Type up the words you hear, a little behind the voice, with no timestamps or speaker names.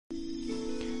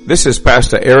This is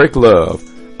Pastor Eric Love.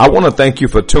 I want to thank you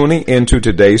for tuning into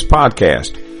today's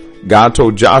podcast. God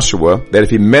told Joshua that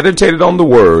if he meditated on the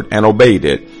word and obeyed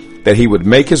it, that he would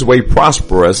make his way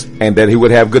prosperous and that he would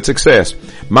have good success.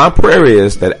 My prayer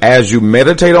is that as you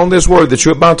meditate on this word that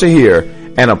you're about to hear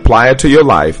and apply it to your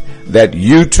life, that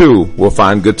you too will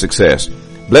find good success.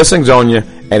 Blessings on you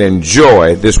and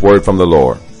enjoy this word from the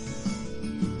Lord.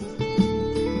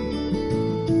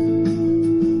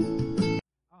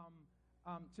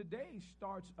 Today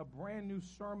starts a brand new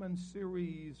sermon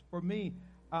series for me.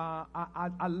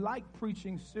 I like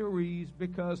preaching series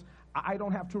because I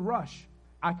don't have to rush.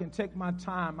 I can take my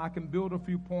time. I can build a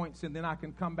few points, and then I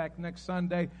can come back next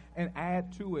Sunday and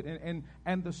add to it.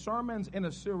 And the sermons in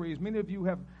a series, many of you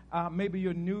have, maybe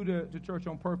you're new to Church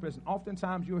on Purpose, and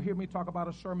oftentimes you'll hear me talk about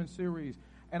a sermon series.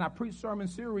 And I preach sermon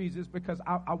series is because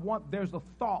I want, there's a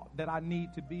thought that I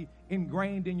need to be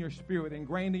ingrained in your spirit,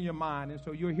 ingrained in your mind. And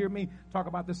so you'll hear me talk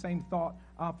about the same thought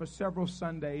for several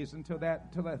Sundays until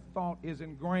that thought is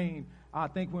ingrained. I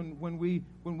think when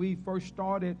we first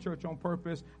started Church on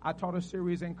Purpose, I taught a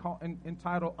series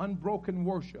entitled Unbroken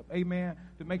Worship. Amen.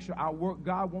 To make sure our work,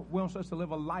 God wants us to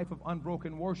live a life of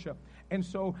unbroken worship. And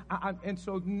so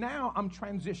now I'm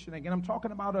transitioning, and I'm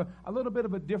talking about a little bit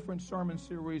of a different sermon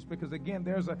series because again,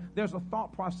 there's a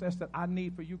thought process that I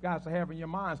need for you guys to have in your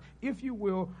minds. If you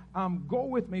will, go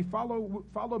with me,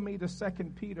 follow me to 2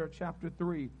 Peter chapter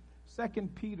 3. 2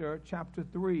 Peter chapter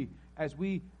 3, as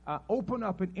we open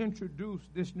up and introduce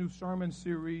this new sermon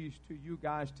series to you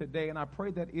guys today. And I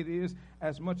pray that it is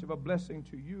as much of a blessing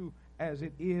to you as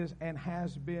it is and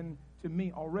has been to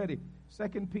me already.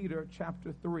 2 Peter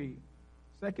chapter 3.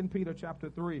 2 Peter chapter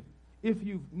 3. If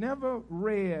you've never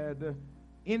read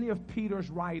any of Peter's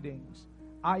writings,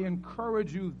 I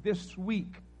encourage you this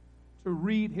week to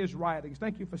read his writings.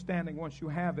 Thank you for standing once you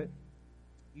have it,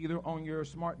 either on your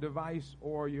smart device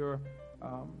or your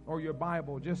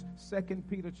Bible. Just 2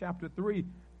 Peter chapter 3.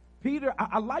 Peter,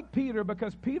 I like Peter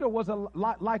because Peter was a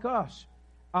lot like us.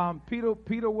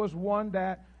 Peter was one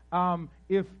that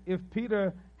if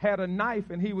Peter had a knife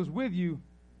and he was with you,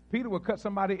 Peter would cut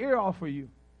somebody's ear off for you.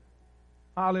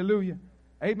 Hallelujah.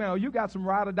 Amen. Oh, you got some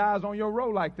ride or dies on your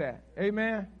road like that.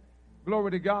 Amen.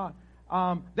 Glory to God.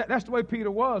 That's the way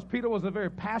Peter was. Peter was a very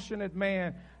passionate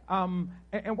man.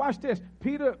 And watch this.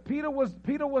 Peter was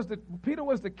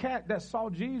the cat that saw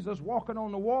Jesus walking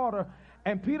on the water,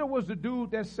 and Peter was the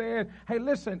dude that said, "Hey,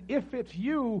 listen, if it's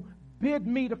you, bid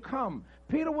me to come."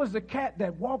 Peter was the cat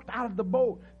that walked out of the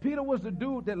boat. Peter was the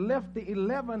dude that left the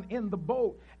 11 in the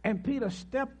boat, and Peter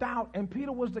stepped out, and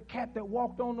Peter was the cat that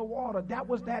walked on the water. That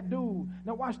was that dude.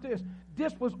 Now watch this.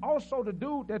 This was also the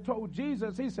dude that told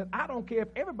Jesus, he said, "I don't care if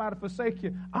everybody forsake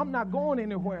you. I'm not going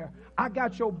anywhere. I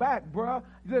got your back, bruh.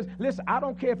 Listen, I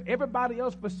don't care if everybody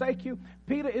else forsake you."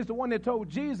 Peter is the one that told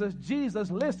Jesus,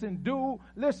 listen, dude,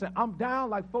 listen, I'm down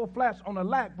like 4 flats on a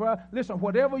lack, bruh. Listen,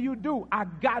 whatever you do, I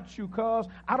got you, cuz.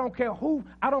 I don't care who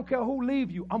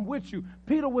leave you. I'm with you.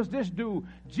 Peter was this dude.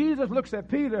 Jesus looks at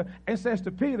Peter and says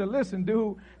to Peter, "Listen,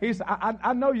 dude," he said,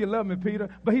 I know you love me, Peter,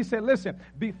 but he said, "Listen,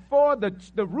 before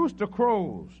the rooster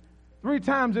crows 3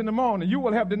 times in the morning, you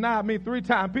will have denied me 3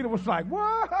 times." Peter was like,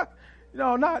 "What?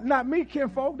 No, not me,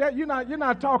 kinfolk. That you're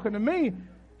not talking to me."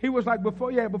 He was like,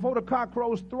 before the cock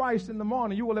crows thrice in the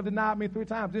morning, you will have denied me 3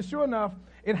 times. And sure enough,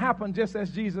 it happened just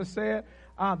as Jesus said.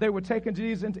 They were taking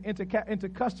Jesus into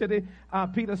custody.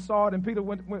 Peter saw it, and Peter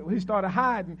he started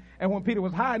hiding. And when Peter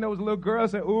was hiding, there was a little girl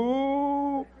said,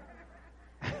 "Ooh."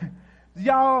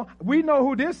 Y'all, we know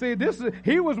who this is.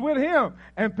 He was with him.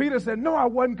 And Peter said, "No, I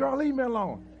wasn't, girl. Leave me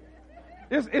alone."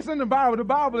 It's in the Bible. The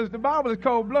Bible is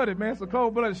cold-blooded, man. It's a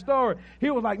cold-blooded story.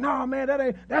 He was like, "No,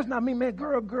 man, that's not me, man.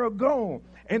 Girl, gone."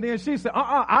 And then she said,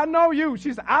 "I know you."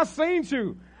 She said, "I seen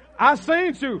you.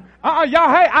 Y'all,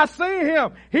 hey, I seen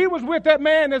him. He was with that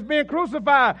man that's being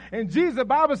crucified." And Jesus, the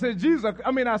Bible says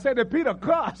I said that Peter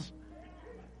cussed.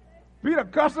 Peter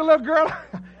cussed the little girl.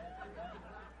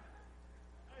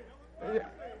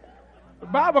 The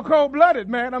Bible cold-blooded,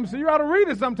 man. You ought to read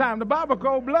it sometime. The Bible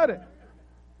cold-blooded.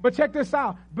 But check this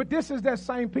out. But this is that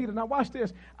same Peter. Now watch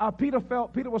this. Peter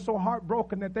was so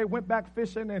heartbroken that they went back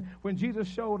fishing, and when Jesus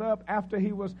showed up after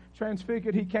he was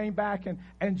transfigured, he came back, and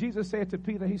Jesus said to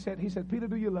Peter, he said, "Peter,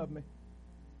 do you love me?"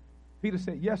 Peter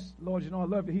said, "Yes, Lord, you know I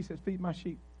love you." He said, "Feed my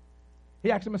sheep."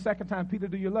 He asked him a second time, "Peter,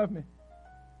 do you love me?"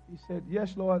 He said,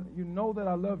 "Yes, Lord, you know that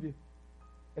I love you."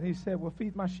 And he said, "Well,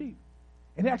 feed my sheep."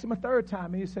 And he asked him a third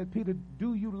time, and he said, "Peter,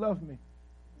 do you love me?"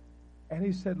 And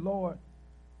he said, "Lord,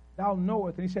 thou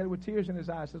knowest." And he said it with tears in his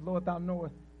eyes. He said, "Lord, thou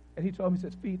knowest." And he told him, he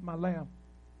says, "Feed my lamb."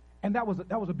 And that was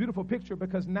a beautiful picture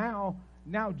because now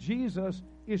Jesus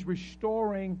is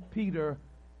restoring Peter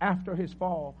after his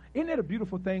fall. Isn't it a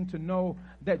beautiful thing to know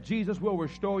that Jesus will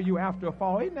restore you after a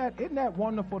fall? Isn't that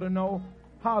wonderful to know?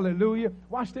 Hallelujah.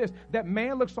 Watch this. That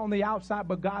man looks on the outside,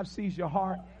 but God sees your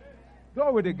heart.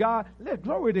 Glory to God.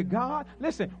 Glory to God.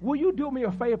 Listen, will you do me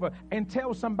a favor and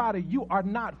tell somebody you are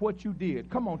not what you did?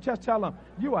 Come on, just tell them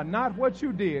you are not what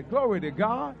you did. Glory to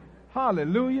God.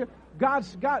 Hallelujah.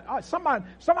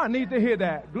 Somebody needs to hear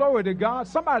that. Glory to God.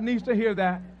 Somebody needs to hear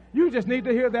that. You just need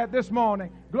to hear that this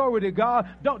morning. Glory to God.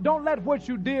 Don't let what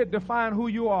you did define who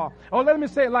you are. Or let me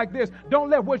say it like this. Don't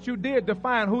let what you did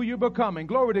define who you're becoming.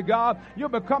 Glory to God. You're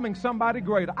becoming somebody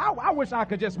greater. I wish I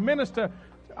could just minister.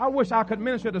 I wish I could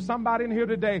minister to somebody in here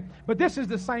today. But this is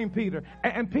the same Peter.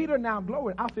 And Peter now,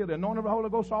 glory, I feel the anointing of the Holy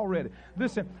Ghost already.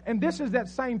 Listen, and this is that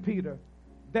same Peter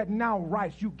that now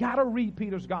writes. You got to read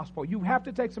Peter's gospel. You have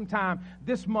to take some time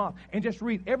this month and just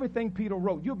read everything Peter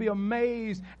wrote. You'll be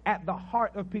amazed at the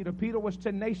heart of Peter. Peter was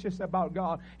tenacious about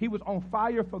God. He was on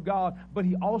fire for God, but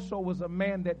he also was a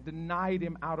man that denied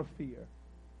him out of fear.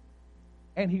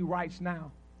 And he writes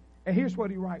now. And here's what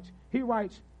he writes. He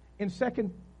writes in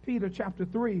 2 Peter chapter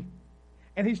 3.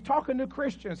 And he's talking to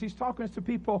Christians. He's talking to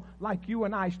people like you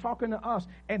and I. He's talking to us.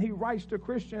 And he writes to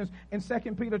Christians in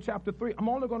 2 Peter chapter 3. I'm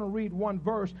only going to read one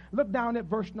verse. Look down at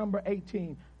verse number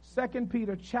 18. 2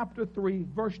 Peter chapter 3,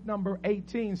 verse number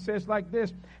 18 says like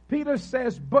this. Peter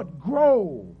says, but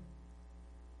grow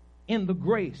in the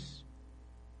grace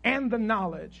and the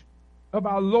knowledge of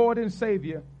our Lord and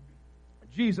Savior,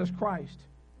 Jesus Christ.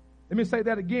 Let me say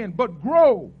that again. But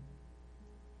grow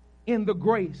in the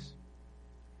grace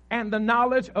and the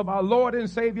knowledge of our Lord and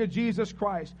Savior Jesus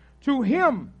Christ. To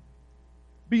him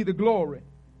be the glory,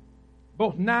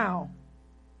 both now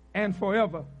and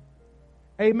forever.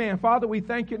 Amen. Father, we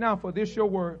thank you now for this, your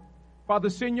word. Father,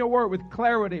 send your word with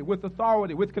clarity, with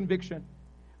authority, with conviction.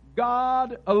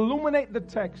 God, illuminate the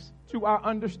text to our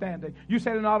understanding. You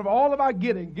said, and out of all of our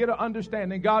getting, get an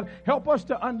understanding. God, help us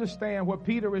to understand what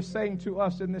Peter is saying to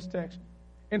us in this text.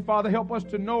 And Father, help us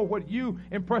to know what you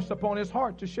impressed upon his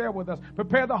heart to share with us.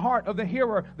 Prepare the heart of the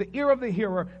hearer, the ear of the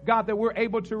hearer, God, that we're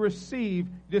able to receive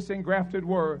this engrafted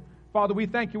word. Father, we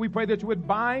thank you. We pray that you would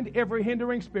bind every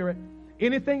hindering spirit,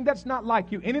 anything that's not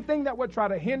like you, anything that would try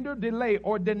to hinder, delay,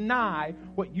 or deny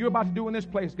what you're about to do in this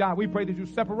place. God, we pray that you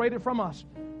separate it from us.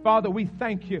 Father, we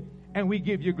thank you and we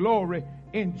give you glory.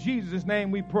 In Jesus'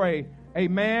 name we pray.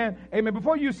 Amen. Amen.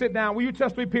 Before you sit down, will you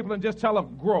touch 3 people and just tell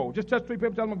them, grow? Just touch 3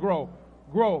 people, tell them, grow.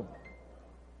 Grow.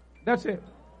 That's it.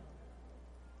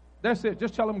 That's it.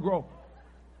 Just tell them grow.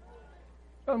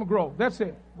 Tell them grow. That's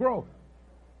it. Grow.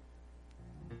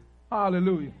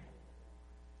 Hallelujah.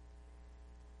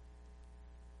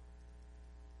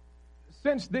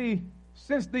 Since the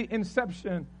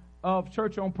inception of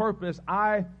Church on Purpose,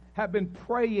 I have been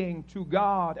praying to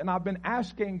God and I've been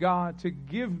asking God to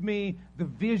give me the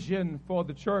vision for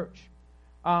the church.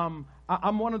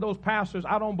 I'm one of those pastors.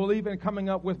 I don't believe in coming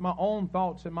up with my own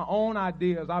thoughts and my own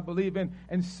ideas. I believe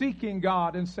in seeking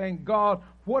God and saying, God,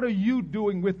 what are you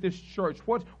doing with this church?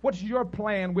 What's your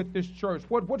plan with this church?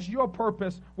 What's your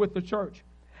purpose with the church?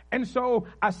 And so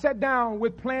I sat down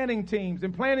with planning teams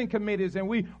and planning committees, and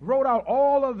we wrote out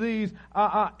all of these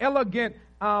elegant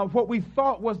what we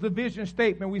thought was the vision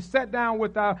statement. We sat down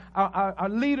with our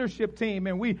leadership team,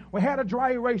 and we had a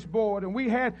dry erase board, and we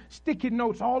had sticky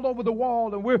notes all over the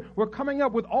wall, and we're coming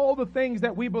up with all the things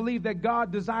that we believe that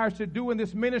God desires to do in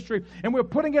this ministry, and we're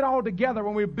putting it all together,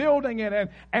 and we're building it,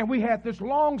 and we had this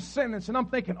long sentence, and I'm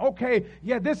thinking, okay,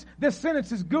 yeah, this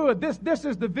sentence is good. This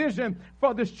is the vision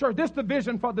for this church. This is the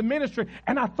vision for the ministry,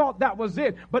 and I thought that was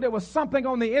it, but there was something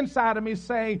on the inside of me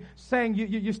saying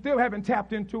you still haven't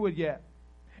tapped into it yet.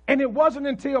 And it wasn't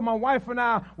until my wife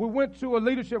and we went to a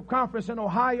leadership conference in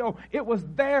Ohio. It was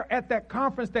there at that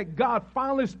conference that God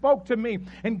finally spoke to me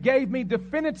and gave me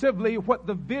definitively what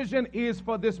the vision is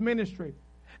for this ministry.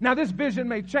 Now, this vision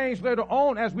may change later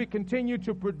on as we continue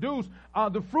to produce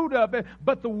the fruit of it.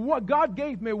 But God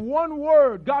gave me one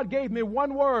word. God gave me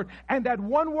one word. And that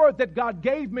one word that God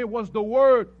gave me was the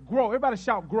word grow. Everybody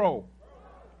shout grow.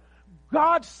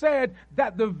 God said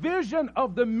that the vision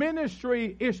of the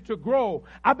ministry is to grow.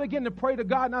 I began to pray to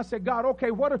God and I said, God,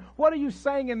 okay, what are you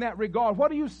saying in that regard? What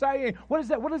are you saying? What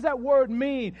does that word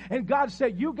mean? And God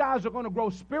said, you guys are going to grow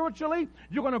spiritually,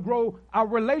 you're going to grow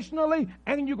relationally,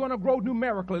 and you're going to grow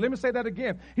numerically. Let me say that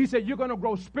again. He said, you're going to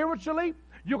grow spiritually,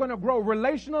 you're going to grow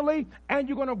relationally, and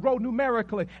you're going to grow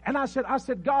numerically. And I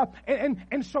said, God,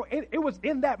 and so it was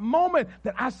in that moment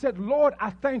that I said, Lord, I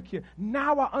thank you.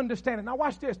 Now I understand it. Now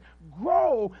watch this.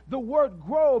 grow, the word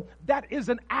grow, that is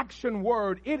an action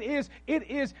word.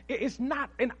 It's not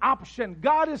an option.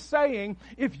 God is saying,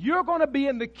 if you're going to be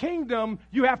in the kingdom,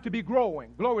 you have to be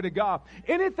growing. Glory to God.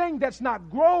 Anything that's not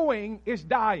growing is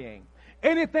dying.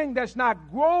 Anything that's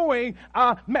not growing,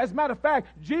 as a matter of fact,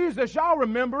 Jesus, y'all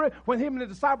remember it, when him and the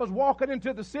disciples walking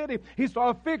into the city, he saw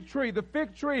a fig tree. The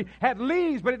fig tree had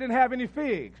leaves, but it didn't have any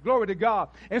figs. Glory to God.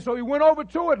 And so he went over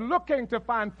to it looking to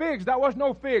find figs. There was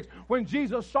no figs. When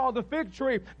Jesus saw the fig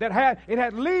tree that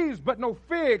had leaves, but no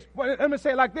figs, well, let me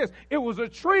say it like this. It was a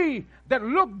tree that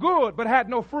looked good, but had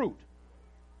no fruit.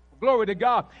 Glory to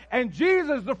God. And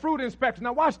Jesus is the fruit inspector.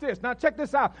 Now watch this. Now check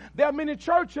this out. There are many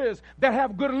churches that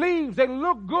have good leaves. They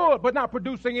look good, but not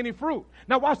producing any fruit.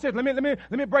 Now watch this. Let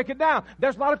me break it down.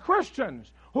 There's a lot of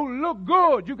Christians who look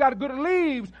good. You got good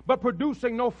leaves, but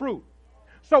producing no fruit.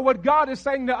 So what God is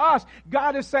saying to us,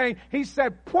 God is saying, he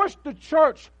said, push the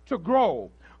church to grow.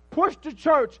 Push the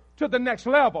church to the next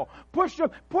level. Push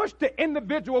the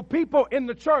individual people in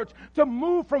the church to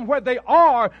move from where they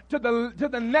are to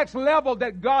the next level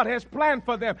that God has planned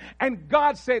for them. And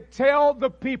God said, tell the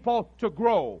people to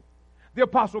grow. The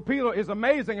Apostle Peter is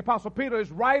amazing. Apostle Peter is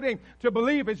writing to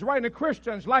believers. He's writing to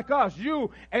Christians like us,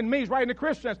 you and me. He's writing to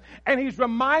Christians. And he's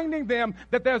reminding them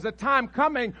that there's a time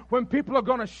coming when people are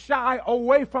going to shy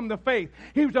away from the faith.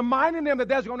 He's reminding them that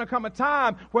there's going to come a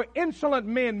time where insolent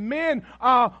men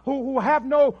who have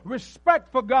no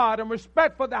respect for God and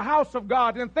respect for the house of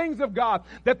God and things of God,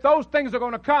 that those things are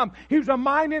going to come. He's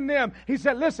reminding them. He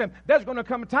said, listen, there's going to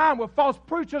come a time where false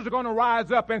preachers are going to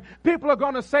rise up and people are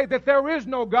going to say that there is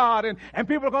no God. And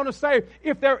people are going to say,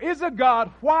 if there is a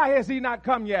God, why has he not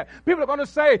come yet? People are going to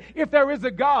say, if there is a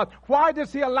God, why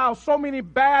does he allow so many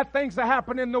bad things to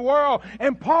happen in the world?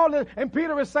 And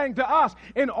Peter is saying to us,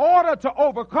 in order to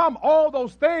overcome all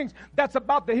those things that's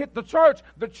about to hit the church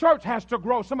has to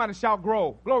grow. Somebody shout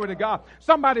grow. Glory to God.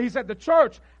 He said the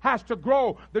church has to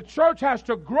grow. The church has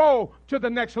to grow to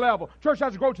the next level. Church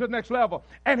has to grow to the next level.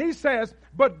 And he says,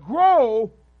 but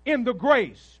grow in the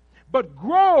grace. But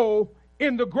grow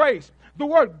in the grace. The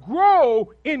word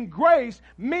grow in grace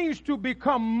means to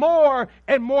become more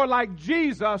and more like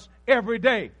Jesus every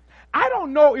day. I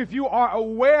don't know if you are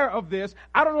aware of this.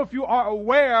 I don't know if you are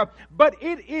aware, but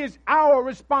it is our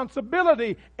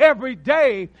responsibility every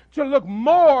day to look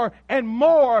more and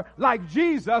more like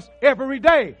Jesus every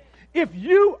day. If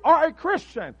you are a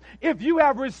Christian, if you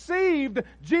have received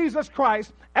Jesus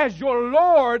Christ as your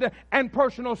Lord and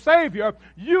personal Savior,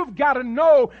 you've got to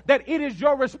know that it is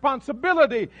your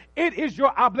responsibility, it is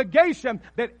your obligation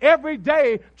that every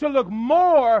day to look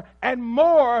more and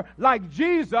more like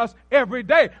Jesus every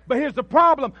day. But here's the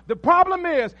problem. The problem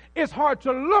is, it's hard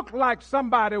to look like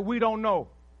somebody we don't know.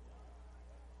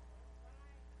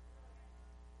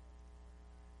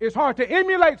 It's hard to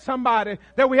emulate somebody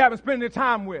that we haven't spent any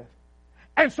time with.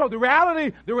 And so the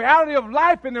reality of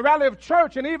life and the reality of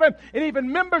church and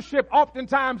even membership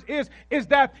oftentimes is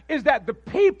that the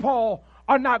people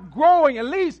are not growing, at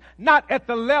least not at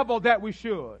the level that we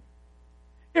should.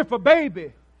 If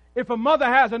a mother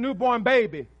has a newborn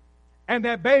baby and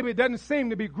that baby doesn't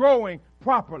seem to be growing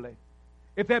properly,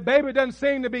 if that baby doesn't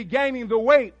seem to be gaining the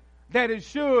weight that it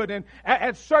should, and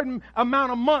at certain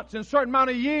amount of months and certain amount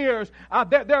of years,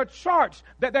 there are charts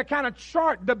that kind of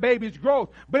chart the baby's growth.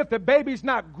 But if the baby's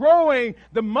not growing,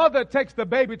 the mother takes the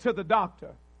baby to the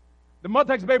doctor. The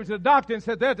mother takes the baby to the doctor and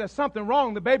says, there's something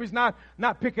wrong. The baby's not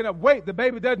picking up weight. The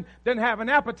baby doesn't have an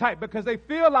appetite because they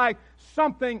feel like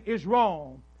something is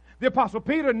wrong. The Apostle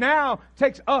Peter now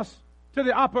takes us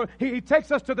to he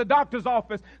takes us to the doctor's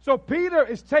office. So Peter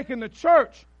is taking the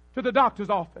church to the doctor's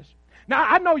office. Now,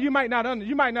 I know you might not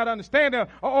understand that,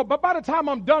 but by the time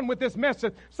I'm done with this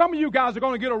message, some of you guys are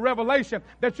going to get a revelation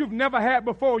that you've never had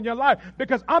before in your life,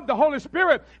 because the Holy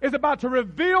Spirit is about to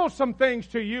reveal some things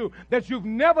to you that you've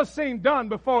never seen done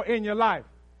before in your life.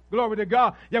 Glory to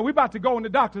God. Yeah, we're about to go in the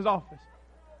doctor's office.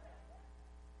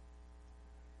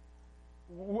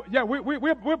 Yeah,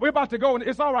 we're about to go.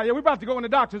 It's all right. Yeah, we're about to go in the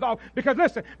doctor's office. Because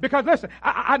listen,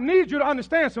 I need you to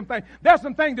understand something. There's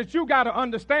some things that you got to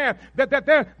understand. That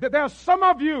there are some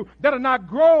of you that are not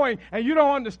growing, and you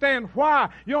don't understand why.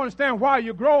 You don't understand why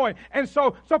you're growing. And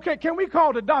so can we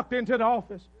call the doctor into the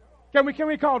office? Can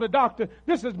we call the doctor?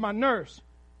 This is my nurse.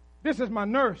 This is my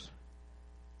nurse.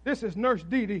 This is Nurse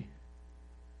Dee Dee.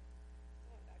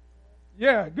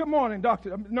 Yeah, good morning,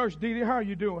 Doctor Nurse Dee Dee. How are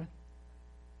you doing?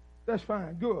 That's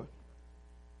fine. Good.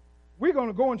 We're going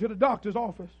to go into the doctor's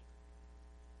office.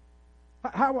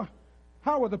 How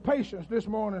are the patients this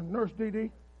morning, Nurse Dee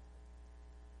Dee?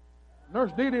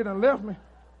 Nurse Dee Dee done left me.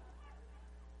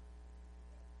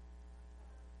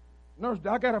 I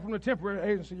got her from the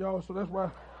temporary agency, y'all, so that's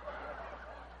why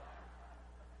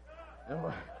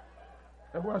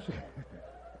That's why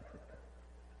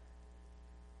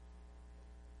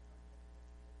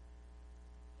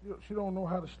she don't know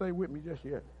how to stay with me just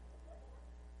yet.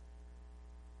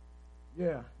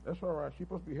 Yeah, that's all right. She's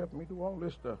supposed to be helping me do all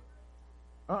this stuff.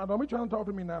 Don't be trying to talk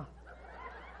to me now.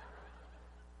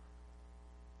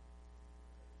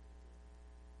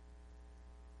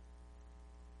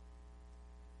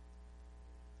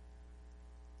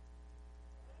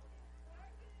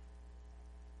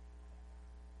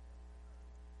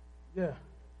 Yeah,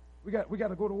 we got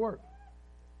to go to work.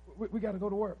 We got to go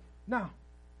to work. Now,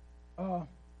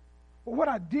 what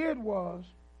I did was,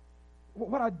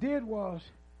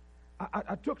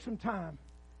 I took some time,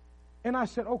 and I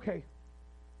said, okay,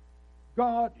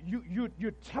 God,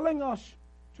 you're telling us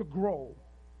to grow.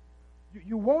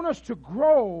 You want us to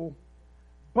grow,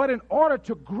 but in order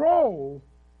to grow,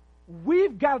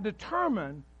 we've got to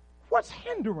determine what's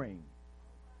hindering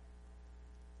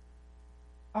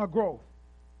our growth.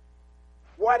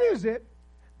 What is it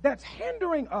that's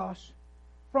hindering us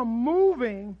from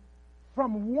moving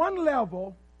from one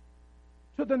level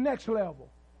to the next level?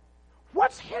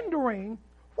 What's hindering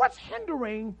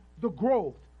the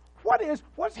growth?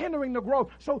 What's hindering the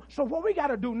growth? So what we got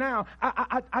to do now?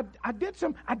 I did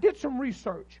some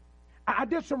research. I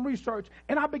did some research,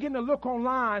 and I began to look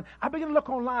online.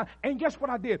 And guess what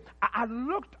I did? I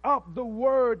looked up the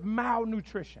word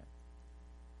malnutrition.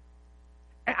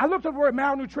 And I looked at the word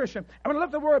malnutrition. And when I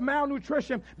looked at the word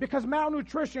malnutrition, because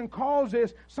malnutrition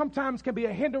sometimes can be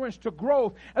a hindrance to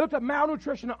growth. I looked at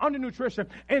malnutrition and undernutrition.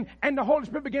 And the Holy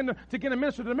Spirit began to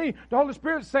minister to me. The Holy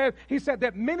Spirit said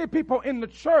that many people in the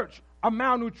church are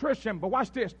malnutrition. But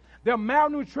watch this. They're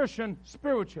malnutrition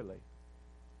spiritually.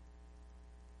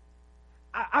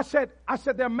 I said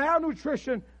they're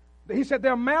malnutrition. He said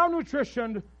they're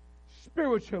malnutritioned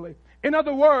spiritually. In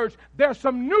other words, there's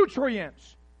some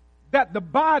nutrients that the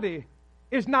body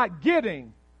is not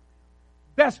getting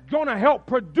that's going to help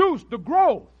produce the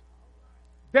growth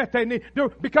that they need.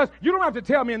 Because you don't have to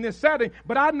tell me in this setting,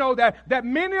 but I know that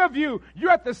many of you're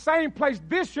at the same place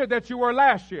this year that you were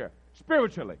last year,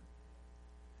 spiritually.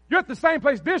 You're at the same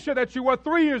place this year that you were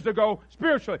 3 years ago,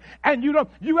 spiritually. And you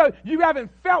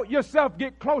haven't felt yourself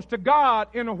get close to God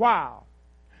in a while.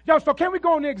 Yo, so can we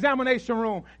go in the examination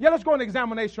room? Yeah, let's go in the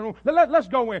examination room. Let's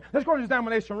go in. Let's go in the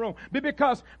examination room.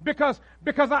 Because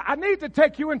I need to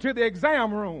take you into the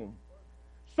exam room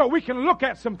so we can look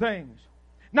at some things.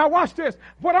 Now watch this.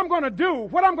 What I'm going to do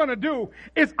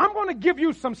is I'm going to give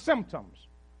you some symptoms.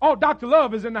 Oh, Dr.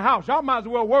 Love is in the house. Y'all might as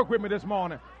well work with me this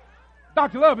morning.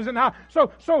 Dr. Love is in the house.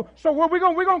 So we're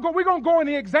gonna go in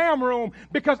the exam room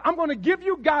because I'm gonna give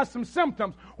you guys some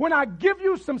symptoms. When I give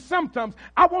you some symptoms,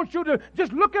 I want you to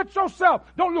just look at yourself.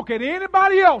 Don't look at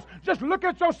anybody else. Just look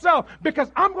at yourself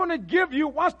because I'm gonna give you,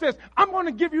 watch this, I'm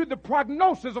gonna give you the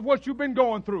prognosis of what you've been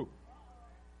going through.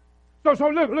 So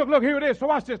look, here it is. So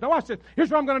watch this. Now watch this.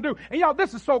 Here's what I'm going to do. And y'all,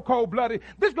 this is so cold-blooded.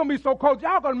 This is going to be so cold.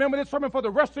 Y'all going to remember this sermon for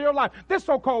the rest of your life. This is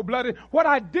so cold-blooded. What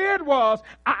I did was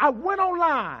I went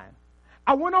online.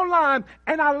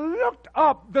 And I looked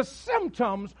up the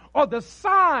symptoms or the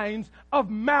signs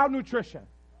of malnutrition.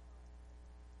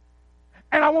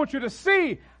 And I want you to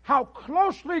see how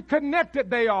closely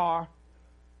connected they are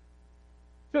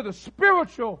to the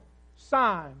spiritual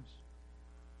signs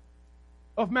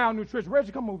of malnutrition.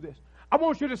 Reggie, come move this. I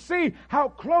want you to see how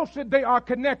closely they are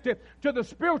connected to the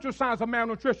spiritual signs of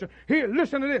malnutrition. Here,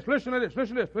 listen to this.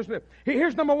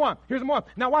 Here's number one.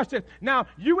 Now watch this. Now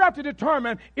you have to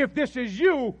determine if this is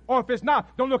you or if it's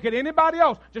not. Don't look at anybody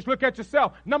else. Just look at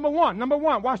yourself. Number one.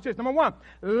 Watch this. Number one.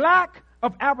 Lack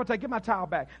of appetite. Get my towel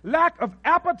back. Lack of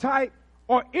appetite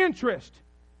or interest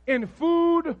in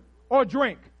food or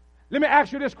drink. Let me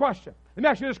ask you this question.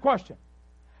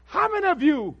 How many of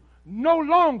you no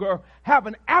longer have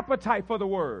an appetite for the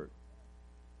word?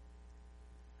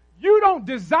 You don't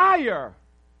desire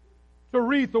to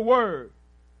read the word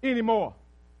anymore.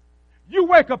 You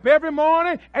wake up every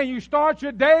morning and you start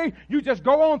your day. You just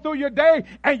go on through your day,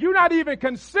 and you're not even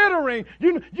considering.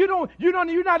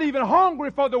 You're not even hungry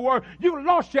for the word. You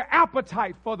lost your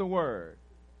appetite for the word.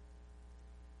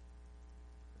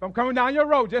 If I'm coming down your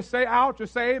road, just say ouch or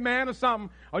say amen or something,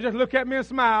 or just look at me and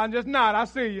smile and just nod. I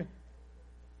see you.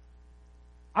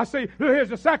 I see. Here's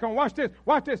the second one.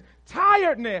 Watch this.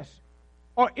 Tiredness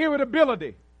or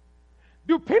irritability.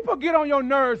 Do people get on your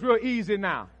nerves real easy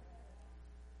now?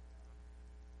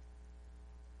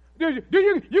 Do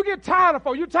you get tired of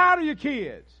folks? You tired of your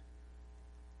kids?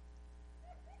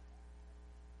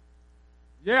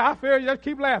 Yeah, I feel you. Just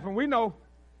keep laughing. We know.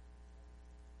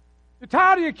 You're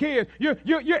tired of your kids.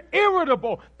 You're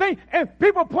irritable. And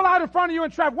people pull out in front of you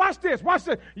in traffic. Watch this. Watch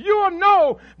this. You'll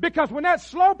know because when that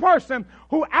slow person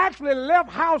who actually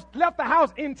left the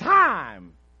house in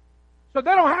time, so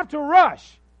they don't have to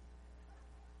rush.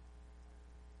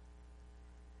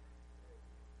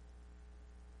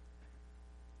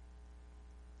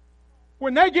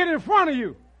 When they get in front of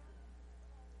you,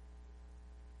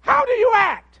 how do you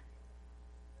act?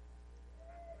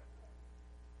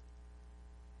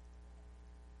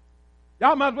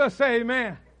 Y'all might as well say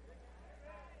amen.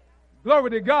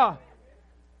 Glory to God.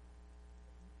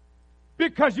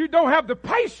 Because you don't have the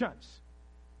patience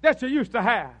that you used to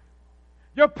have.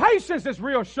 Your patience is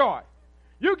real short.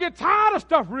 You get tired of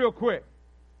stuff real quick.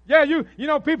 Yeah, you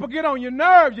know, people get on your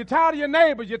nerves. You're tired of your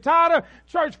neighbors. You're tired of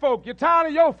church folk. You're tired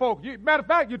of your folk. Matter of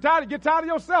fact, get tired of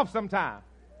yourself sometimes.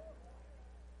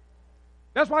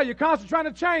 That's why you're constantly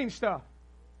trying to change stuff.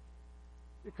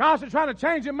 You're constantly trying to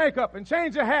change your makeup and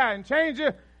change your hair and change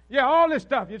all this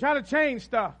stuff. You're trying to change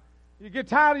stuff. You get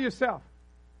tired of yourself.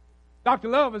 Dr.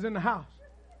 Love is in the house.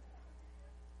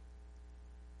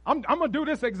 I'm going to do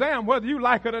this exam whether you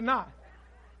like it or not.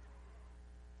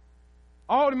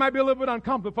 Oh, it might be a little bit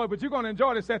uncomfortable, but you're going to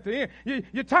enjoy this at the end.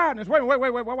 Your tiredness. Wait,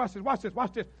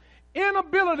 watch this.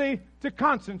 Inability to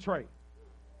concentrate.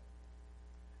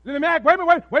 Let me ask, wait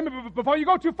a minute, before you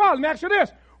go too far, let me ask you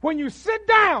this. When you sit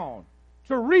down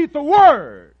to read the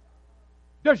Word,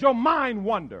 does your mind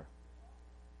wander?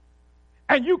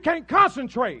 And you can't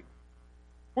concentrate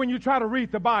when you try to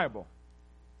read the Bible.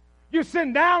 You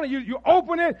sit down and you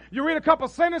open it, you read a couple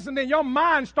sentences, and then your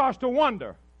mind starts to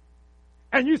wander.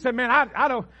 And you say, man, I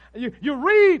don't, you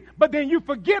read, but then you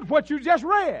forget what you just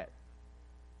read.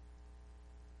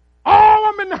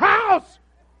 Oh, I'm in the house.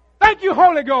 Thank you,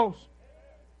 Holy Ghost.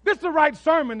 This is the right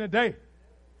sermon today.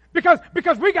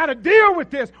 Because we got to deal with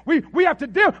this. We have to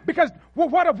deal, because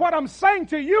what I'm saying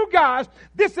to you guys,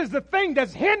 this is the thing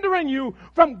that's hindering you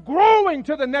from growing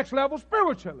to the next level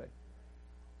spiritually.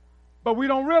 But we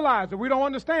don't realize it. We don't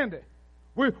understand it.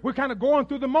 We're kind of going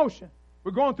through the motion.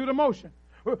 We're going through the motion.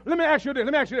 Let me ask you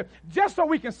this. Just so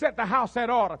we can set the house in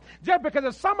order. Just because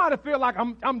if somebody feel like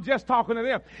I'm just talking to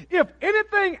them. If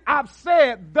anything I've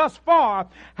said thus far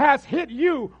has hit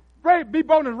you, be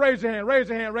bold and raise your hand. Raise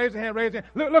your hand.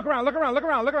 Look around.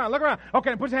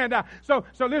 Okay, put your hand down. So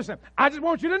listen, I just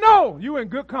want you to know you're in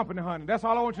good company, honey. That's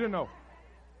all I want you to know.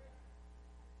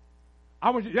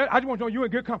 I just want you to know you're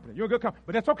in good company. You're in good company.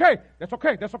 But that's okay.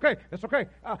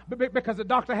 Because the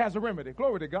doctor has a remedy.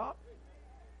 Glory to God.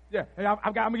 Yeah, hey,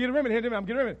 I'm going to get a remedy here. I'm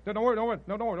getting a remedy. Don't worry.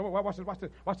 No, don't worry.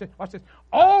 Watch this.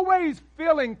 Always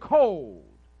feeling cold.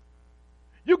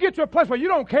 You get to a place where you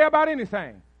don't care about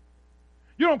anything.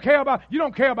 You don't care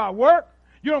about work.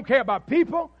 You don't care about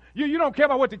people. You don't care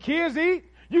about what the kids eat.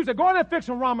 You say, go in there and fix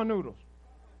some ramen noodles.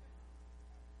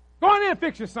 Go in there and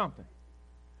fix you something.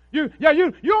 You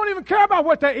don't even care about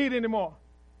what they eat anymore.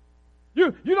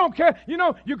 You don't care. You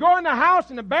know, you go in the house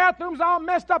and the bathroom's all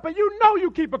messed up, and you know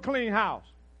you keep a clean house.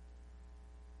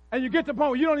 And you get to the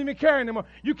point where you don't even care anymore.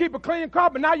 You keep a clean car,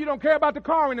 but now you don't care about the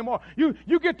car anymore.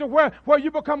 You get to where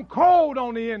you become cold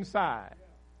on the inside.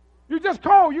 You're just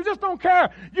cold. You just don't care.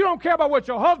 You don't care about what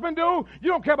your husband do. You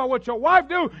don't care about what your wife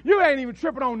do. You ain't even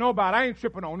tripping on nobody. I ain't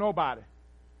tripping on nobody.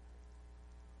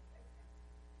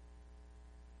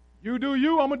 You do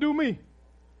you, I'm going to do me.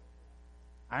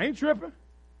 I ain't tripping.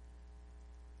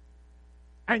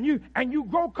 And you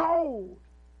grow cold.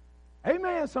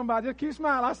 Amen, somebody. Just keep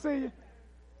smiling. I see you.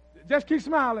 Just keep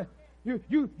smiling. You're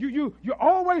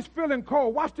always feeling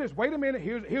cold. Watch this. Wait a minute.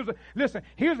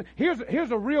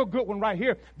 Here's a real good one right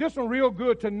here. This one real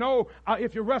good to know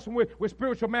if you're wrestling with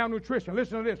spiritual malnutrition.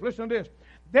 Listen to this.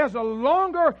 There's a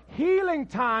longer healing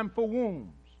time for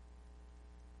wounds.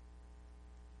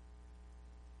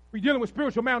 We're dealing with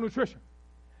spiritual malnutrition.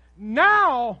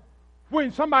 Now,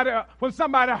 when somebody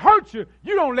hurts you,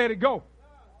 you don't let it go.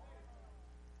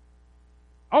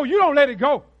 Oh, you don't let it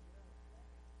go.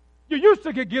 You used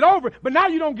to get over it, but now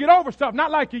you don't get over stuff,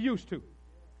 not like you used to.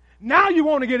 Now you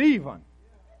want to get even.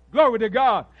 Glory to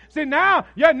God. Now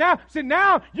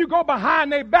you go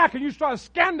behind their back and you start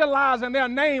scandalizing their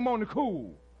name on the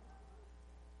cool.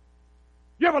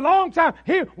 You have a long time.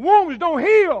 Wounds don't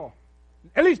heal,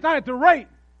 at least not at the rate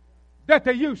that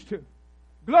they used to.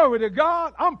 Glory to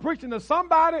God. I'm preaching to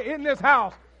somebody in this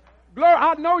house. Glory,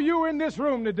 I know you in this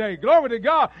room today. Glory to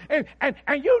God. And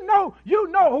you know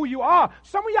who you are.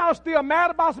 Some of y'all still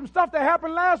mad about some stuff that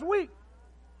happened last week.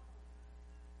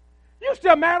 You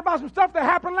still mad about some stuff that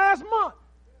happened last month.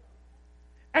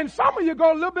 And some of you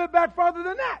go a little bit back further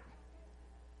than that.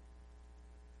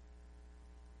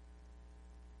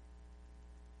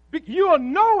 You'll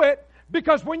know it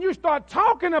Because when you start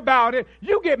talking about it,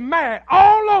 you get mad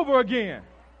all over again.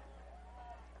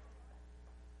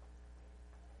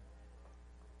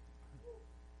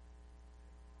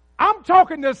 I'm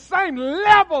talking the same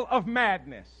level of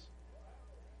madness.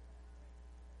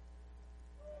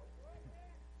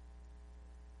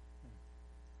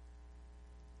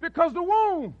 Because the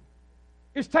wound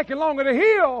is taking longer to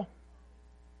heal.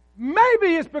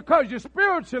 Maybe it's because you're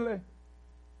spiritually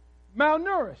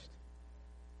malnourished.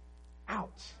 Ouch.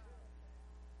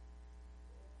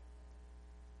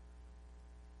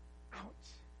 Ouch.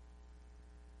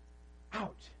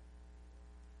 Ouch.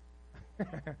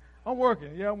 I'm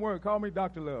working. Yeah, I'm working. Call me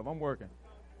Dr. Love. I'm working.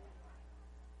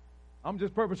 I'm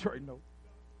just perpetrating though.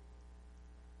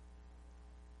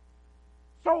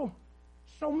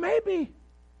 So maybe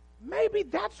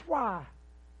that's why.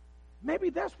 Maybe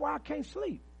that's why I can't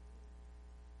sleep.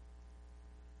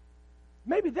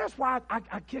 Maybe that's why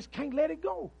I just can't let it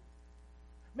go.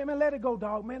 Man, let it go,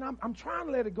 dog. Man, I'm trying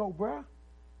to let it go, bruh.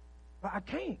 But I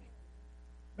can't.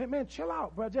 Man, chill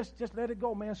out, bruh. Just let it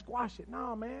go, man. Squash it.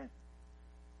 Nah, man.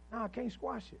 Nah, I can't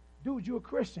squash it. Dude, you a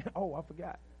Christian. Oh, I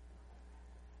forgot.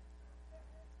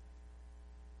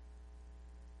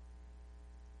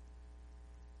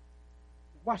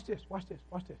 Watch this.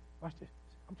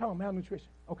 I'm talking malnutrition.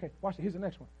 Okay, watch it. Here's the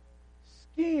next one.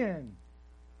 Skin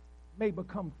may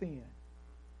become thin.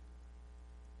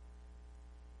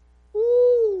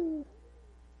 Ooh.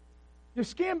 Your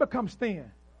skin becomes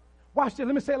thin. Watch this.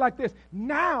 Let me say it like this.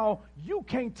 Now you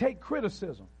can't take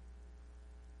criticism.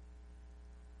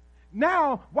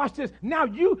 Now, watch this. Now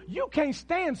you can't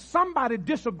stand somebody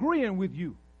disagreeing with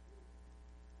you.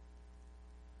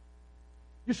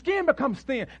 Your skin becomes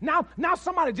thin. Now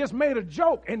somebody just made a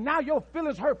joke, and now your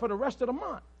feelings hurt for the rest of the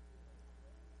month.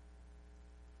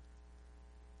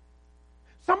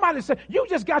 Somebody said, you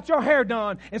just got your hair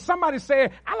done, and somebody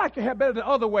said, I like your hair better the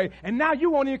other way, and now you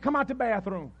won't even come out the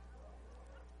bathroom.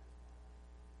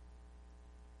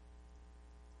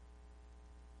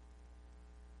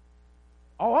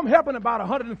 Oh, I'm helping about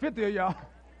 150 of y'all.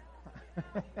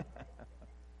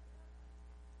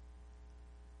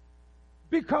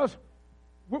 Because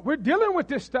we're dealing with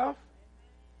this stuff,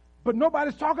 but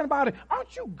nobody's talking about it.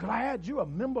 Aren't you glad you're a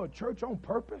member of church on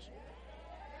purpose?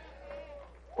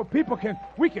 Where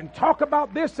we can talk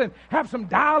about this and have some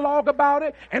dialogue about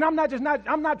it. And I'm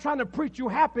not trying to preach you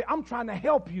happy. I'm trying to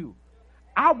help you.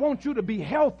 I want you to be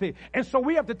healthy. And so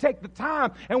we have to take the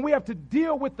time and we have to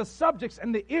deal with the subjects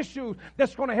and the issues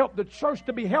that's going to help the church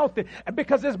to be healthy.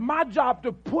 Because it's my job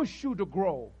to push you to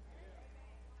grow.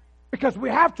 Because we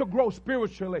have to grow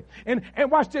spiritually. And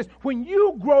watch this. When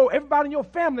you grow, everybody in your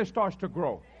family starts to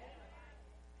grow.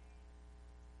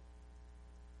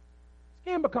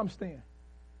 Skin becomes thin.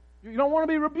 You don't want to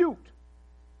be rebuked.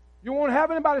 You don't want to have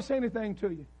anybody say anything to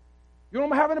you. You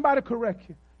don't have anybody correct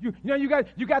you.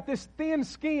 You got this thin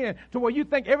skin to where you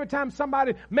think every time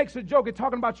somebody makes a joke, it's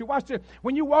talking about you. Watch this.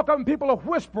 When you walk up and people are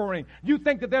whispering, you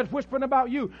think that they're whispering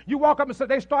about you. You walk up and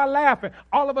they start laughing.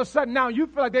 All of a sudden now you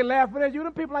feel like they're laughing at you.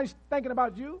 The people ain't thinking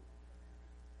about you.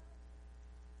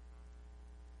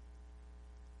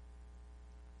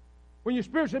 When you're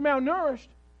spiritually malnourished,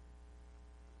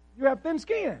 you have thin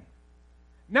skin.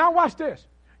 Now watch this.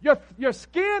 Your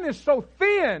skin is so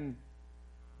thin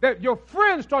that your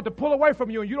friends start to pull away from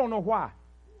you and you don't know why.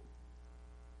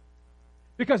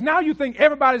 Because now you think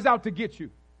everybody's out to get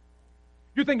you.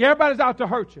 You think everybody's out to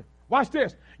hurt you. Watch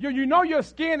this. You know your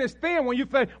skin is thin when you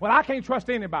think, well, I can't trust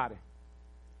anybody.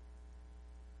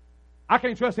 I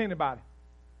can't trust anybody.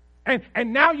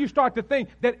 And now you start to think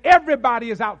that everybody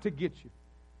is out to get you.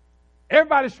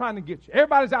 Everybody's trying to get you.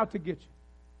 Everybody's out to get you.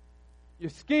 Your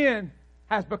skin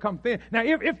has become thin. Now,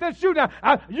 if that's you now,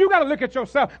 you got to look at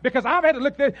yourself, because I've had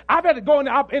to go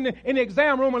in the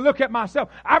exam room and look at myself.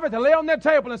 I've had to lay on that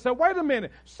table and say, wait a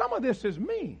minute, some of this is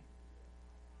me.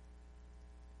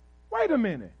 Wait a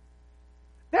minute.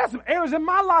 There's some areas in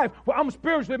my life where I'm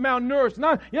spiritually malnourished.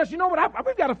 Now, yes, you know what?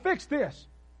 We've got to fix this.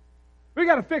 We've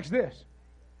got to fix this.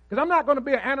 Because I'm not going to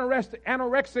be an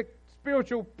anorexic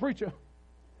spiritual preacher.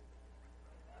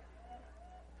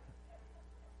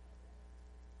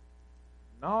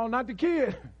 No, not the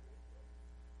kid.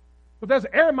 But there's an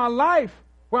area in my life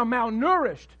where I'm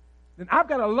malnourished. Then I've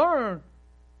got to learn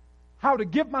how to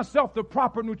give myself the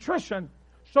proper nutrition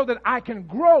so that I can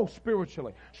grow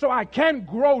spiritually, so I can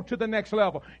grow to the next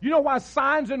level. You know why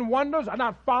signs and wonders are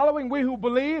not following we who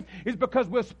believe? Is because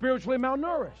we're spiritually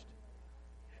malnourished.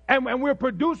 And we're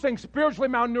producing spiritually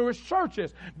malnourished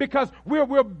churches because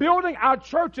we're building our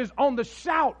churches on the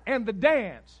shout and the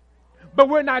dance. But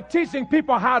we're not teaching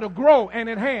people how to grow and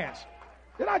enhance.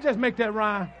 Did I just make that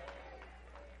rhyme?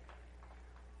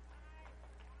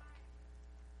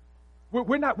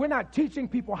 We're not teaching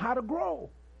people how to grow.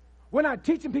 We're not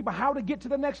teaching people how to get to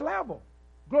the next level.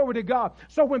 Glory to God.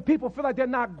 So when people feel like they're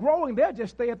not growing, they'll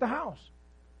just stay at the house.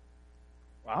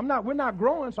 Well, we're not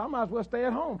growing, so I might as well stay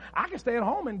at home. I can stay at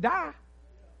home and die.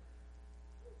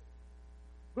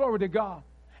 Glory to God.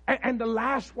 And the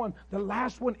last one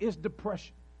is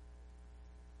depression.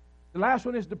 The last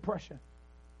one is depression.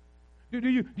 Do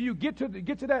you get to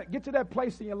that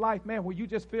place in your life, man, where you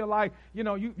just feel like, you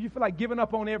feel like giving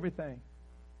up on everything.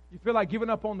 You feel like giving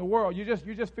up on the world. You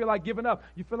just feel like giving up.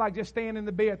 You feel like just staying in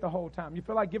the bed the whole time. You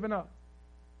feel like giving up.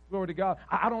 Glory to God.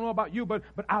 I don't know about you, but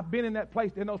I've been in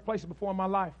those places before in my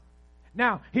life.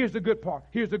 Now, here's the good part.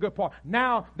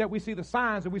 Now that we see the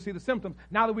signs and we see the symptoms,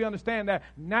 now that we understand that,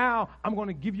 now I'm going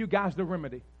to give you guys the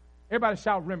remedy. Everybody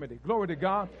shout remedy. Glory to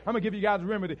God. I'm going to give you guys a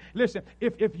remedy. Listen,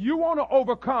 if you want to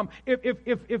overcome,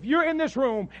 if you're in this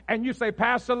room and you say,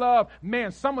 Pastor Love,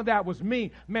 man, some of that was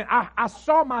me. Man, I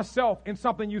saw myself in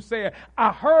something you said.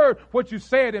 I heard what you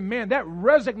said, and man, that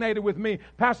resonated with me.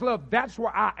 Pastor Love, that's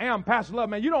where I am. Pastor Love,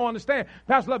 man, you don't understand.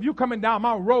 Pastor Love, you coming down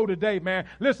my road today, man.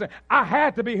 Listen, I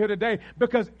had to be here today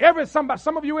because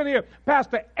some of you in here,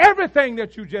 Pastor, everything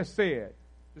that you just said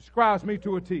describes me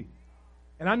to a T.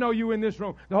 And I know you in this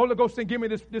room. The Holy Ghost didn't give me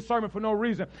this sermon for no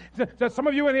reason. So some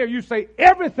of you in here, you say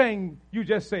everything you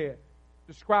just said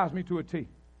describes me to a T.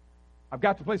 I've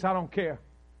got to the place I don't care.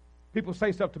 People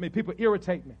say stuff to me. People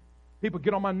irritate me. People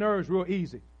get on my nerves real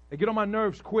easy. They get on my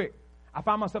nerves quick. I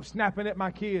find myself snapping at my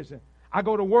kids. And I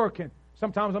go to work, and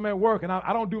sometimes I'm at work, and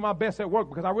I don't do my best at work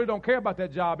because I really don't care about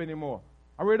that job anymore.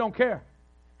 I really don't care.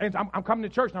 And I'm coming to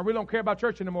church, and I really don't care about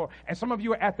church anymore. And some of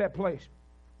you are at that place.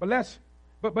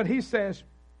 But he says,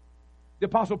 the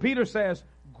Apostle Peter says,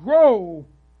 grow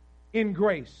in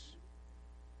grace.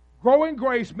 Grow in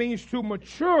grace means to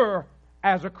mature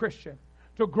as a Christian.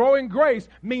 To grow in grace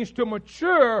means to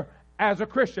mature as a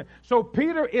Christian. So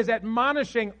Peter is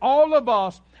admonishing all of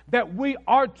us that we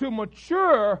are to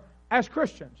mature as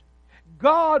Christians.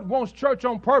 God wants church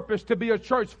on purpose to be a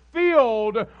church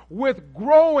filled with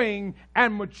growing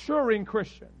and maturing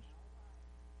Christians.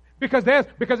 Because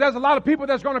there's a lot of people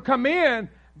that's going to come in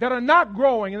that are not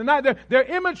growing, and they're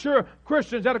immature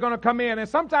Christians that are going to come in. And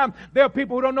sometimes there are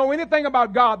people who don't know anything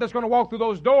about God that's going to walk through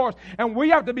those doors. And we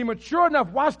have to be mature enough,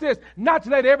 watch this, not to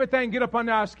let everything get up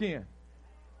under our skin.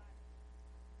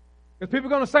 Because people are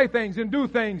going to say things and do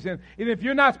things. And if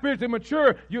you're not spiritually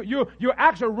mature, you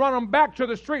actually run them back to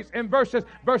the streets and versus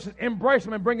embrace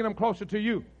them and bringing them closer to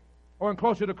you or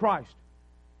closer to Christ.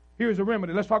 Here's a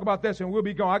remedy. Let's talk about this and we'll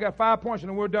be gone. I got 5 points and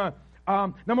then we're done.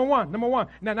 Number one.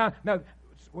 Now,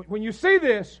 when you see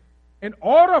this, in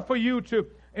order for you to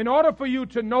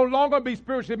no longer be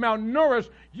spiritually malnourished,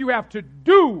 you have to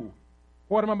do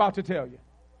what I'm about to tell you.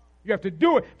 You have to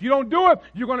do it. If you don't do it,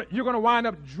 you're gonna wind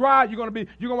up dry. You're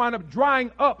gonna wind up drying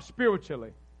up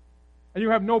spiritually, and you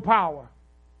have no power.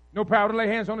 No power to lay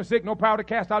hands on the sick. No power to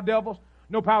cast out devils.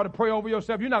 No power to pray over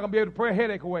yourself. You're not gonna be able to pray a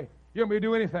headache away. You're gonna be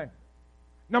able to do anything.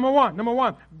 Number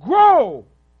one, grow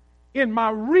in my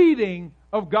reading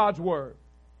of God's word.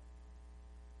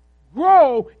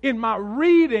 Grow in my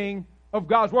reading of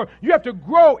God's word. You have to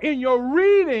grow in your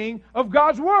reading of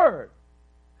God's word.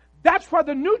 That's where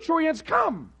the nutrients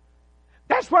come.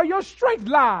 That's where your strength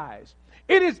lies.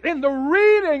 It is in the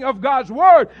reading of God's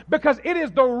word, because it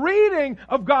is the reading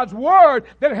of God's word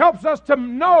that helps us to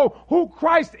know who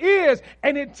Christ is,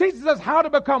 and it teaches us how to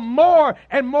become more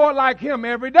and more like him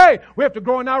every day. We have to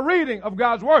grow in our reading of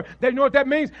God's word. You know what that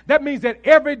means? That means that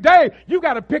every day you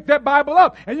got to pick that Bible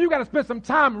up and you got to spend some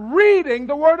time reading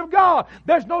the word of God.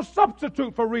 There's no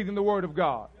substitute for reading the word of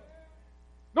God.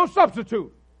 No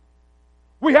substitute.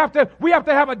 We have to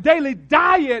have a daily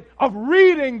diet of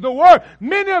reading the word.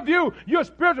 Many of you, you're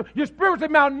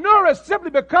spiritually malnourished simply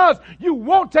because you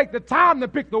won't take the time to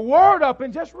pick the word up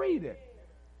and just read it.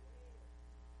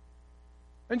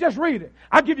 And just read it.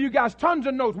 I give you guys tons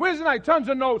of notes. Wednesday night, tons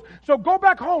of notes. So go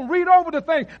back home, read over the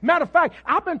things. Matter of fact,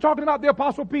 I've been talking about the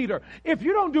Apostle Peter. If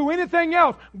you don't do anything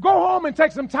else, go home and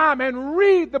take some time and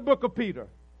read the book of Peter.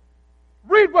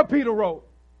 Read what Peter wrote.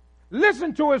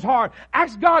 Listen to his heart.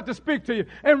 Ask God to speak to you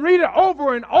and read it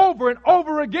over and over and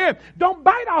over again. Don't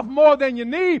bite off more than you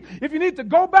need. If you need to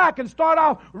go back and start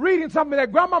off reading something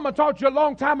that grandmama taught you a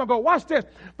long time ago, watch this.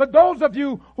 For those of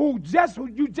you who just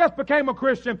became a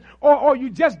Christian or you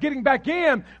just getting back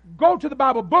in, go to the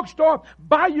Bible bookstore,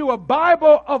 buy you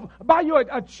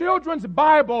a children's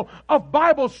Bible of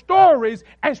Bible stories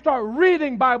and start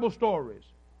reading Bible stories.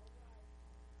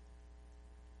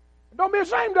 Don't be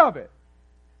ashamed of it.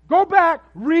 Go back,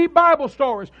 read Bible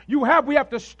stories. We have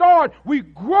to start. We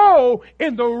grow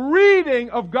in the reading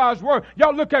of God's Word.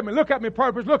 Y'all look at me,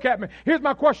 purpose, look at me. Here's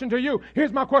my question to you.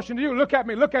 Look at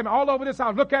me, all over this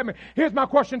house, look at me. Here's my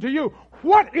question to you.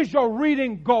 What is your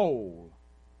reading goal?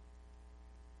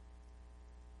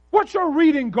 What's your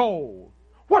reading goal?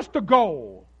 What's the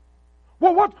goal?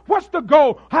 Well, what's the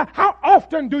goal? How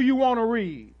often do you want to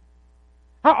read?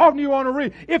 How often do you want to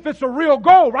read? If it's a real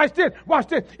goal, watch this.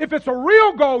 If it's a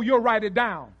real goal, you'll write it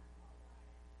down.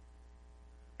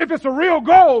 If it's a real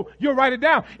goal, you'll write it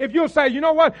down. If you'll say, you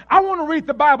know what? I want to read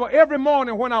the Bible every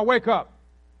morning when I wake up.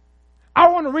 I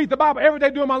want to read the Bible every day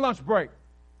during my lunch break.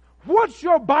 What's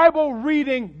your Bible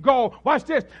reading goal? Watch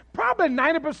this. Probably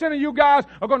 90% of you guys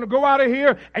are going to go out of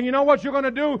here, and you know what you're going to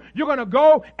do? You're going to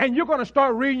go and you're going to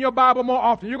start reading your Bible more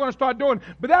often. You're going to start doing it.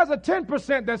 But there's a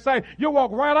 10% that say you'll walk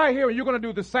right out here and you're going to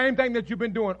do the same thing that you've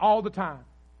been doing all the time.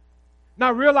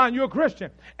 Now realize you're a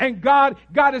Christian, and God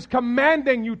is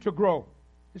commanding you to grow.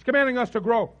 He's commanding us to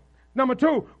grow. Number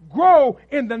 2, grow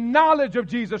in the knowledge of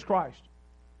Jesus Christ.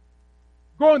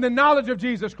 Grow in the knowledge of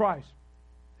Jesus Christ.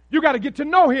 You got to get to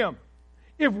know Him.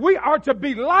 If we are to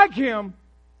be like Him,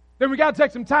 then we got to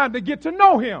take some time to get to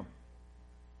know Him.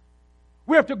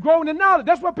 We have to grow in the knowledge.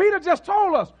 That's what Peter just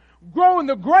told us. Grow in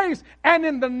the grace and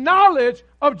in the knowledge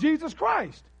of Jesus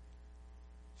Christ.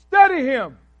 Study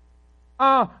Him.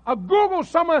 Google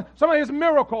some of His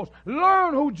miracles.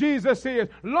 Learn who Jesus is.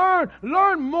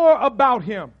 Learn more about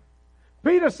Him.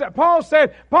 Paul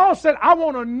said, I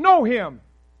want to know Him.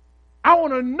 I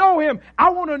want to know Him. I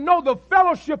want to know the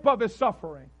fellowship of His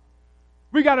suffering.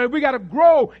 We gotta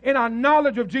grow in our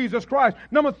knowledge of Jesus Christ.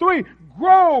 Number 3,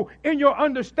 grow in your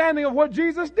understanding of what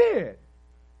Jesus did.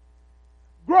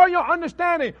 Grow in your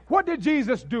understanding. What did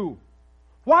Jesus do?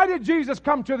 Why did Jesus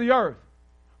come to the earth?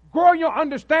 Grow in your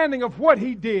understanding of what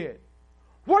He did.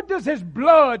 What does His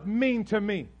blood mean to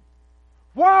me?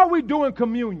 Why are we doing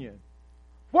communion?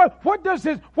 What does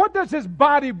His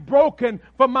body broken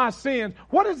for my sins?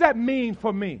 What does that mean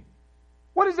for me?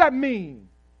 What does that mean?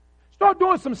 Start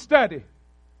doing some study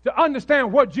to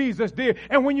understand what Jesus did.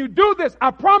 And when you do this,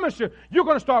 I promise you, you're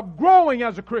going to start growing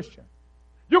as a Christian.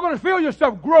 You're going to feel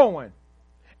yourself growing.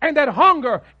 And that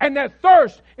hunger and that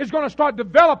thirst is going to start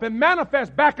developing,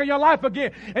 manifest back in your life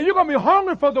again. And you're going to be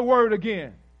hungry for the Word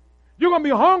again. You're going to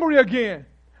be hungry again.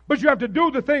 But you have to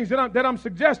do the things that I'm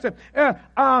suggesting.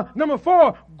 Number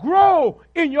 4, grow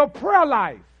in your prayer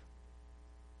life.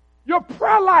 Your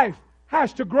prayer life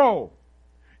has to grow.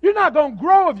 You're not going to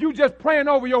grow if you just praying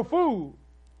over your food.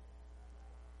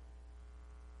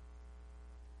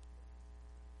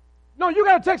 No, you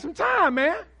got to take some time,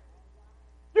 man.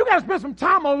 You got to spend some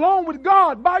time alone with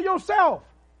God by yourself.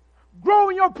 Grow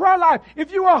in your prayer life.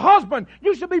 If you're a husband,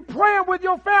 you should be praying with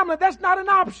your family. That's not an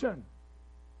option.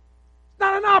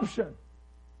 Not an option.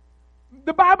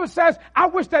 The Bible says, I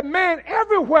wish that man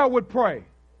everywhere would pray.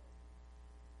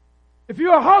 If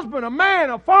you're a husband, a man,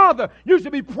 a father, you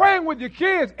should be praying with your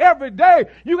kids every day.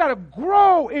 You got to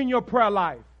grow in your prayer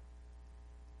life.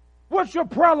 What's your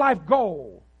prayer life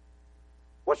goal?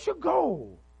 What's your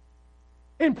goal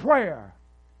in prayer?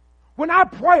 When I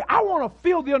pray, I want to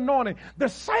feel the anointing. The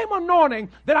same anointing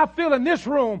that I feel in this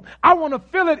room, I want to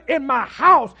feel it in my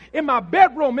house, in my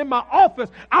bedroom, in my office.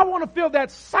 I want to feel that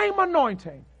same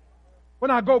anointing when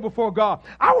I go before God.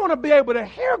 I want to be able to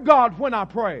hear God when I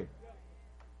pray.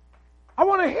 I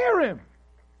want to hear Him.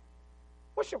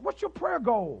 What's your prayer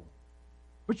goal?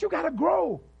 But you got to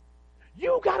grow.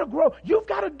 You got to grow. You've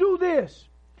got to do this.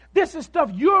 This is stuff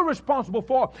you're responsible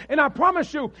for. And I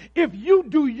promise you, if you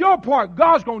do your part,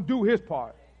 God's going to do His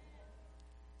part.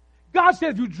 God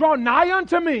said, if you draw nigh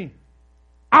unto me,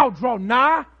 I'll draw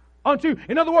nigh unto you.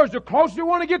 In other words, the closer you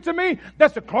want to get to me,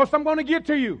 that's the closer I'm going to get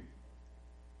to you.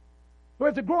 So we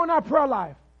have to grow in our prayer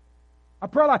life. Our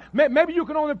prayer life. Maybe you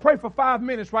can only pray for 5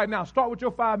 minutes right now. Start with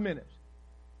your 5 minutes.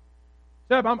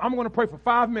 I'm going to pray for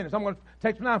 5 minutes. I'm going to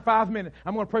take some time, 5 minutes.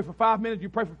 I'm going to pray for 5 minutes. You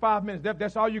pray for 5 minutes.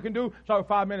 That's all you can do. Start with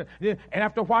 5 minutes. And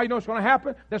after a while, you know what's going to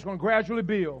happen? That's going to gradually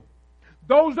build.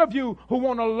 Those of you who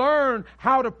want to learn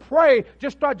how to pray,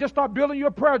 just start building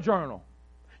your prayer journal.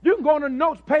 You can go on the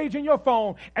notes page in your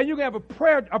phone, and you can have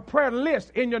a prayer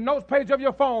list in your notes page of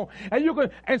your phone.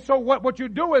 And so what you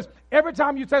do is, every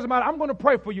time you say somebody, I'm going to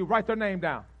pray for you, write their name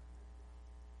down.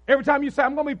 Every time you say,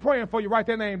 I'm going to be praying for you, write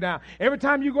their name down. Every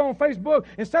time you go on Facebook,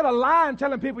 instead of lying,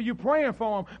 telling people you're praying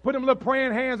for them, put them little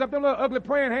praying hands up, them little ugly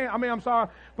praying hands.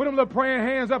 Put them little praying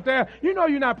hands up there. You know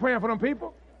you're not praying for them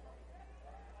people.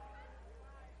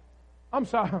 I'm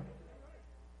sorry.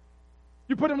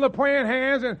 You put them little praying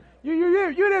hands, and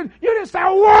you didn't say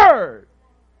a word.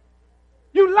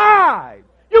 You lied.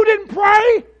 You didn't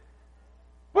pray.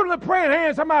 Put the praying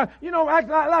hands. Somebody, act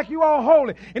like you all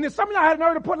holy. And then some of y'all had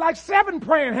nerve to put like 7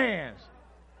 praying hands.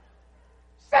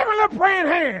 7 little praying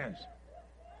hands.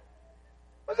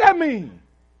 What does that mean?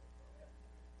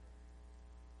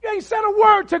 You ain't said a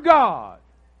word to God.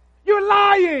 You're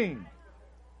lying.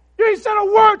 You ain't said a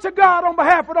word to God on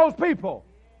behalf of those people.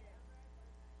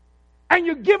 And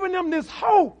you're giving them this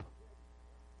hope.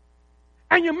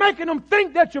 And you're making them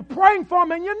think that you're praying for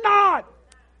them, and you're not.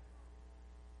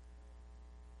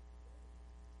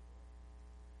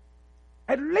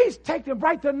 At least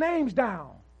write their names down.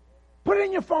 Put it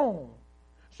in your phone.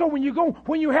 So when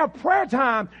you have prayer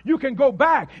time, you can go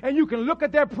back and you can look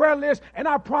at that prayer list, and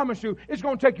I promise you, it's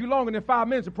going to take you longer than 5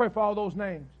 minutes to pray for all those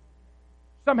names.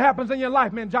 Something happens in your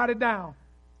life, man, jot it down.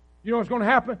 You know what's going to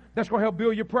happen? That's going to help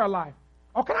build your prayer life.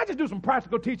 Oh, can I just do some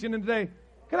practical teaching today?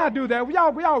 Can I do that? We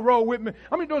all roll with me.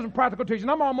 I'm going to do some practical teaching.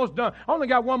 I'm almost done. I only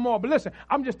got one more. But listen,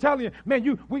 I'm just telling you,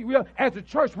 man, we as a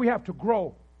church, we have to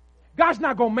grow. God's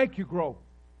not going to make you grow.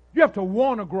 You have to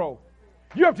want to grow.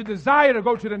 You have to desire to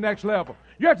go to the next level.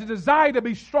 You have to desire to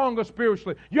be stronger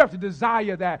spiritually. You have to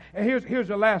desire that. And here's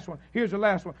the last one. Here's the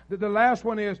last one. The last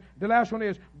one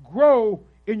is grow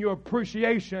in your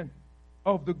appreciation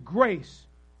of the grace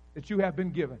that you have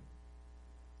been given.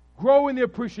 Grow in the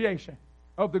appreciation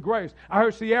of the grace. I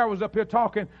heard Sierra was up here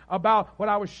talking about what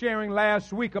I was sharing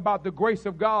last week about the grace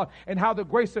of God and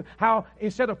how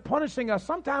instead of punishing us,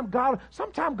 sometimes God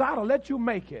will let you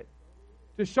make it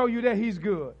to show you that He's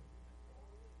good.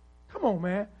 Come on,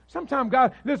 man. Sometimes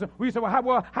God, listen, we say,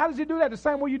 well, how does He do that? The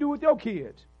same way you do with your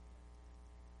kids.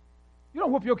 You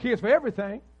don't whoop your kids for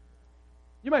everything.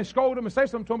 You may scold them and say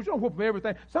something to them, but you don't whoop them for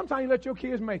everything. Sometimes you let your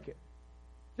kids make it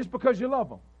just because you love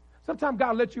them. Sometimes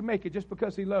God lets you make it just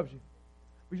because He loves you.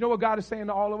 But you know what God is saying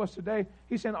to all of us today?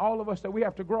 He's saying to all of us that we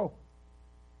have to grow.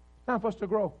 It's time for us to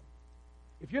grow.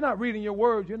 If you're not reading your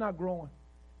word, you're not growing.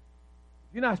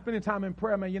 If you're not spending time in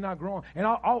prayer, man, you're not growing. And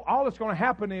all that's going to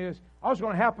happen is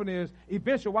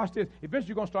eventually, watch this, eventually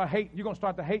you're going to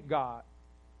start to hate God.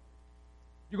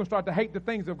 You're going to start to hate the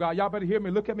things of God. Y'all better hear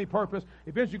me. Look at me, purpose.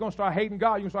 Eventually you're going to start hating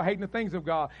God. You're going to start hating the things of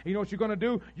God. And you know what you're going to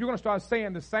do? You're going to start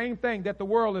saying the same thing that the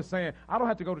world is saying. I don't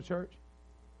have to go to church.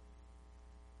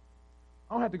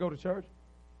 I don't have to go to church.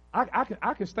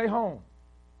 I can stay home.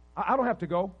 I don't have to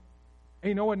go. And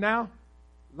you know what now?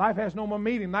 Life has no more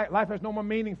meaning. Life has no more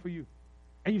meaning for you.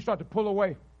 And you start to pull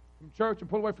away from church and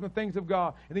pull away from the things of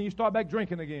God. And then you start back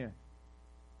drinking again.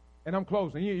 And I'm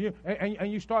closing.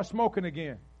 And you start smoking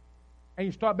again. And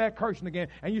you start back cursing again.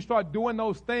 And you start doing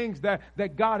those things that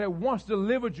God had once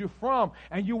delivered you from.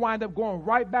 And you wind up going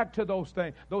right back to those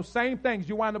things. Those same things,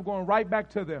 you wind up going right back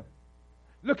to them.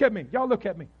 Look at me. Y'all look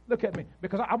at me. Look at me.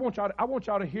 Because I want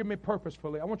y'all to hear me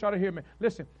purposefully. I want y'all to hear me.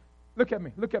 Listen. Look at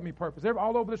me. Look at me purpose.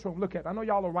 All over this room, look at me. I know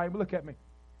y'all are right, but look at me.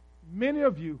 Many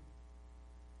of you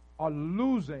are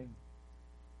losing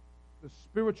the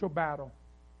spiritual battle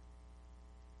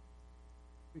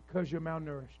because you're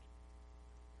malnourished.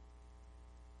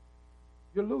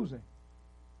 You're losing.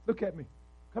 Look at me.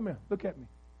 Come here. Look at me.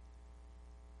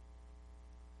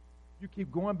 You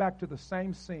keep going back to the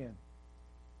same sin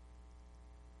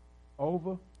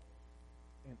over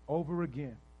and over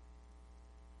again.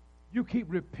 You keep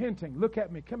repenting. Look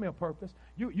at me. Come here, purpose.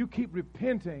 You keep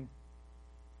repenting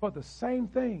for the same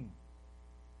thing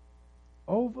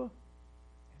over and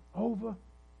over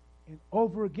and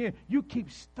over again. You keep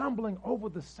stumbling over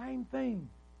the same thing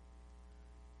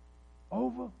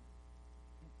over and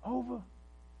over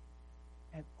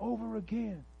and over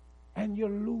again. And you're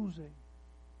losing.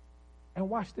 And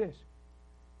watch this.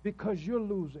 Because you're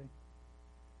losing,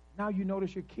 now you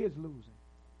notice your kids losing.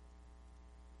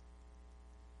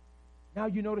 Now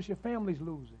you notice your family's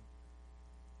losing.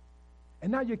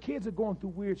 And now your kids are going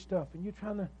through weird stuff, and you're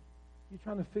trying to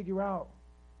figure out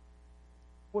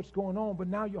what's going on, but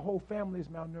now your whole family is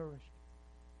malnourished.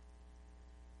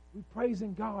 We're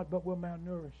praising God, but we're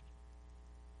malnourished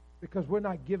because we're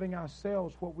not giving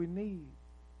ourselves what we need.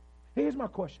 Here's my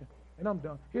question, and I'm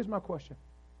done. Here's my question.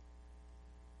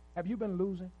 Have you been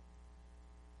losing?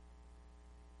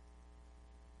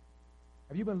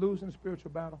 Have you been losing the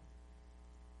spiritual battle?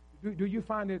 Do you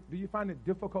find it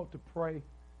difficult to pray when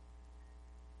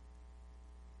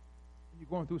you're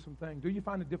going through some things? Do you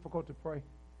find it difficult to pray?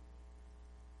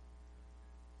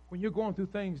 When you're going through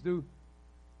things, is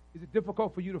it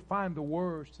difficult for you to find the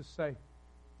words to say?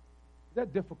 Is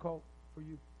that difficult for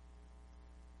you?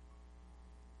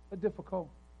 Is that difficult?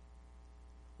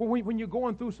 When you're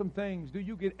going through some things, do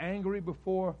you get angry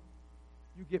before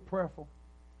you get prayerful?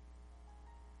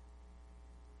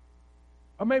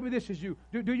 Or maybe this is you.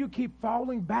 Do you keep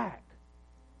falling back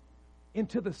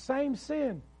into the same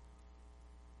sin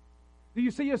Do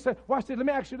you see yourself? Watch this. Let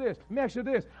me ask you this. Let me ask you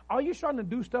this. Are you trying to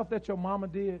do stuff that your mama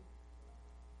did?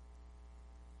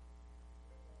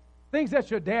 Things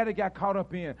that your daddy got caught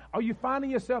up in. Are you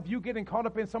finding yourself you getting caught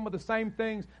up in some of the same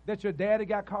things that your daddy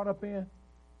got caught up in?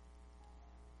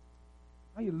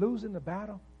 Are you losing the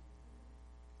battle?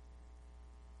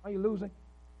 Are you losing?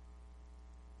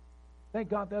 Thank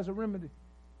God there's a remedy.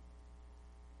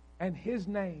 And his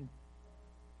name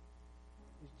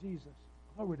is Jesus.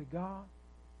 Glory to God.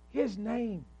 His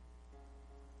name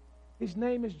is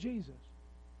Jesus.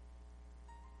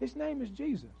 His name is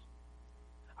Jesus.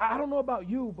 I don't know about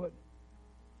you, but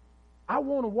I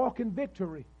want to walk in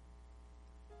victory.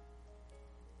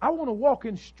 I want to walk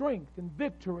in strength and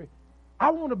victory.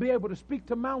 I want to be able to speak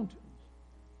to mountains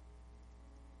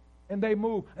and they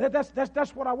move.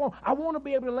 That's what I want. I want to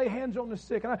be able to lay hands on the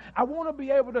sick. And I want to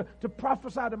be able to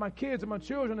prophesy to my kids and my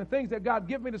children and things that God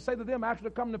give me to say to them actually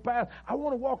come to pass. I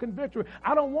want to walk in victory.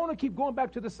 I don't want to keep going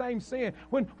back to the same sin.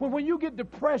 When you get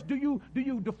depressed, do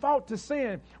you default to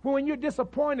sin? When you're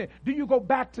disappointed, do you go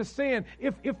back to sin?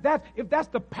 If that's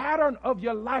the pattern of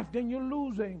your life, then you're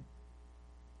losing.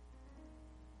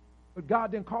 But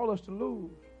God didn't call us to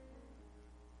lose.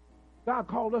 God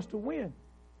called us to win.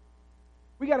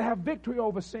 We got to have victory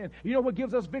over sin. You know what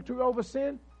gives us victory over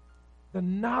sin? The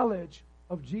knowledge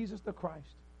of Jesus the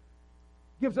Christ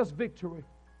gives us victory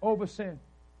over sin.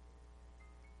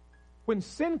 When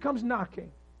sin comes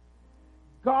knocking,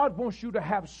 God wants you to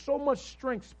have so much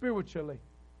strength spiritually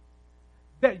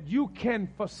that you can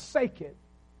forsake it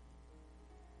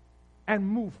and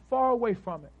move far away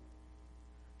from it,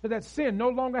 so that sin no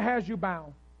longer has you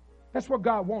bound. That's where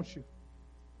God wants you.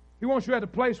 He wants you at a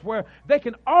place where they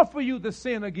can offer you the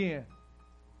sin again.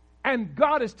 And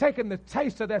God has taken the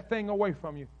taste of that thing away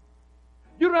from you.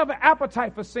 You don't have an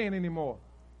appetite for sin anymore.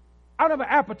 I don't have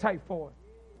an appetite for it.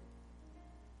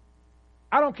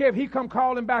 I don't care if he come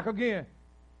calling back again.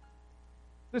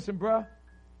 Listen, bruh,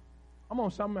 I'm on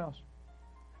something else.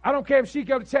 I don't care if she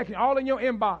go to checking all in your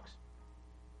inbox.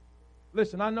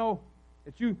 Listen, I know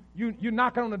that you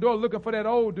knocking on the door looking for that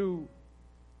old dude.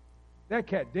 That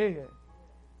cat dead.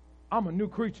 I'm a new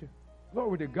creature.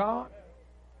 Glory to God.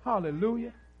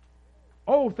 Hallelujah.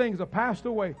 Old things are passed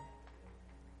away.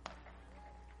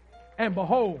 And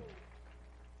behold,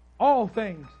 all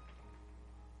things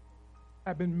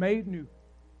have been made new.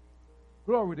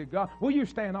 Glory to God. Will you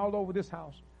stand all over this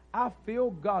house? I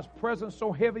feel God's presence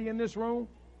so heavy in this room.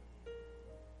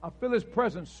 I feel his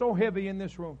presence so heavy in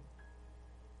this room.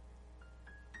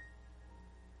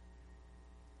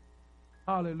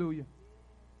 Hallelujah.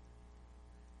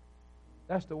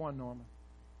 That's the one, Norman.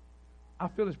 I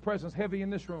feel his presence heavy in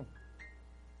this room.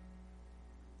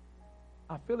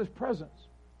 I feel his presence.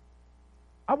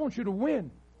 I want you to win.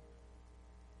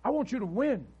 I want you to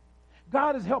win.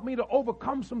 God has helped me to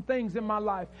overcome some things in my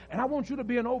life, and I want you to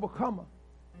be an overcomer.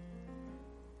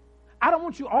 I don't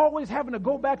want you always having to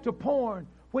go back to porn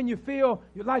when you feel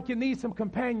like you need some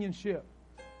companionship.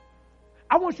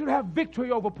 I want you to have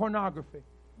victory over pornography.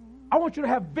 I want you to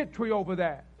have victory over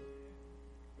that.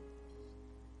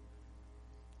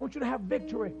 I want you to have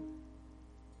victory.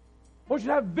 I want you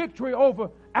to have victory over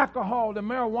alcohol and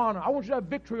marijuana. I want you to have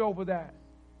victory over that.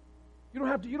 You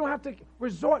don't have to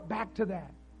resort back to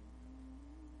that.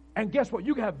 And guess what?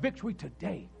 You can have victory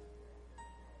today.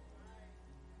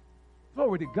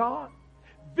 Glory to God.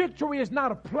 Victory is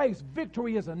not a place.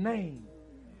 Victory is a name.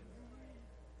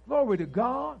 Glory to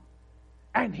God.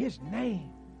 And his name.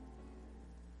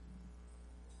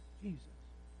 Jesus.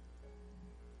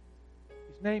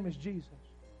 His name is Jesus.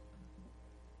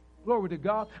 Glory to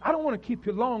God. I don't want to keep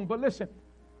you long, but listen.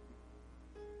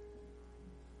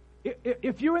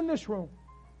 If you're in this room,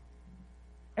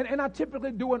 and I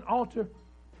typically do an altar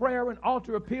prayer and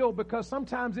altar appeal, because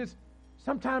sometimes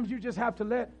you just have to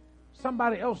let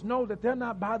somebody else know that they're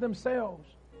not by themselves.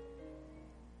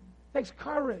 It takes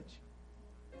courage.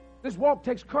 This walk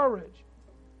takes courage.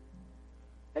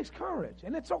 It takes courage,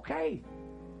 and it's okay.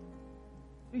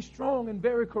 Be strong and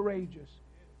very courageous.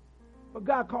 But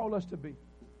God called us to be.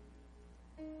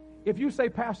 If you say,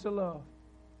 Pastor Love,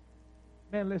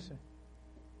 man, listen.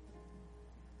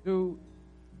 Dude,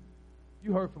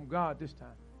 you heard from God this time.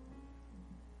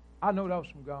 I know that was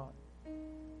from God.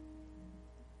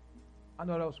 I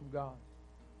know that was from God.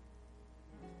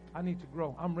 I need to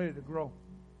grow. I'm ready to grow.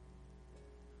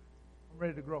 I'm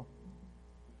ready to grow.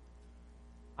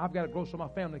 I've got to grow so my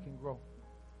family can grow.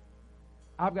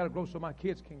 I've got to grow so my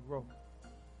kids can grow.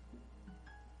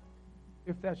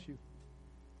 If that's you,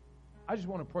 I just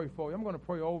want to pray for you. I'm going to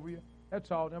pray over you.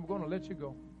 That's all. Then I'm going to let you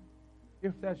go.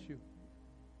 If that's you,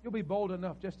 you'll be bold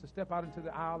enough just to step out into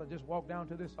the aisle and just walk down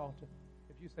to this altar.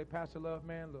 If you say, Pastor Love,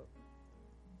 man, look,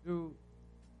 Dude,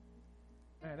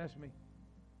 man, that's me.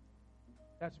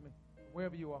 That's me.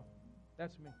 Wherever you are,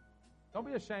 that's me. Don't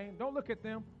be ashamed. Don't look at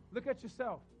them. Look at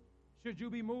yourself. Should you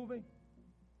be moving?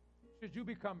 Should you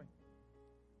be coming?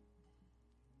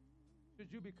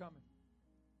 Should you be coming?